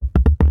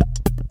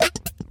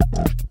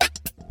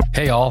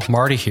Hey all,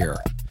 Marty here.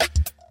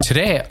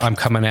 Today I'm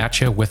coming at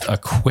you with a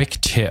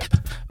quick tip,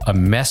 a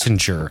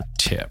messenger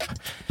tip.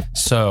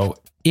 So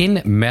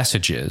in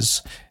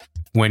messages,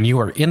 when you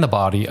are in the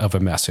body of a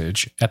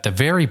message, at the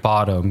very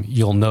bottom,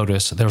 you'll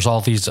notice there's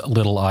all these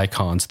little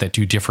icons that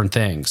do different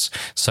things,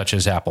 such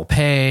as Apple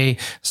Pay.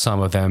 Some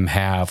of them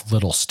have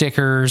little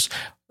stickers,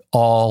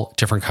 all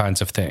different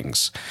kinds of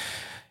things.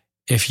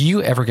 If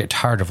you ever get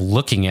tired of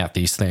looking at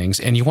these things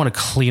and you want to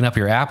clean up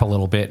your app a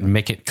little bit and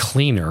make it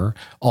cleaner,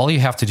 all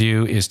you have to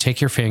do is take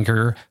your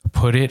finger,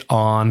 put it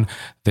on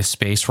the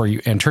space where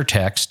you enter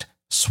text,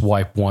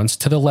 swipe once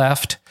to the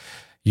left,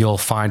 you'll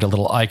find a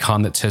little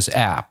icon that says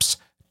apps.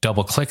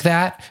 Double click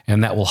that,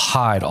 and that will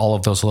hide all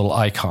of those little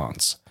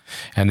icons.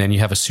 And then you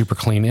have a super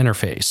clean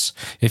interface.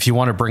 If you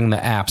want to bring the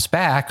apps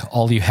back,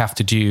 all you have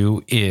to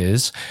do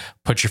is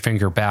put your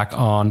finger back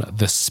on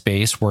the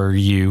space where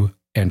you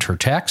enter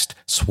text,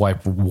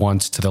 swipe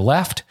once to the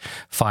left,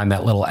 find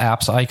that little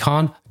apps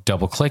icon,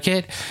 double click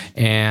it,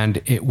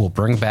 and it will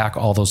bring back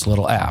all those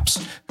little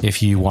apps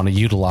if you want to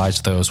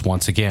utilize those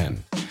once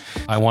again.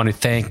 I want to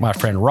thank my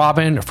friend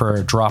Robin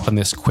for dropping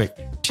this quick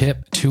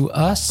tip to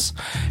us.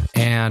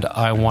 And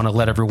I want to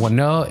let everyone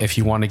know, if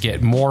you want to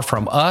get more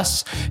from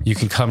us, you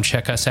can come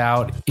check us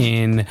out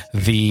in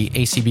the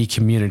ACB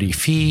community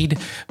feed.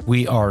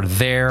 We are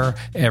there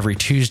every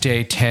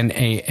Tuesday, 10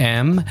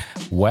 a.m.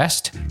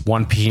 West,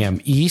 1 p.m.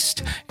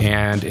 East.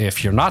 And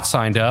if you're not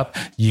signed up,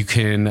 you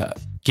can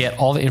get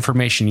all the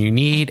information you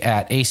need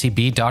at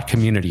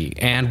acb.community.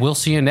 And we'll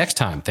see you next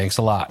time. Thanks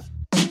a lot.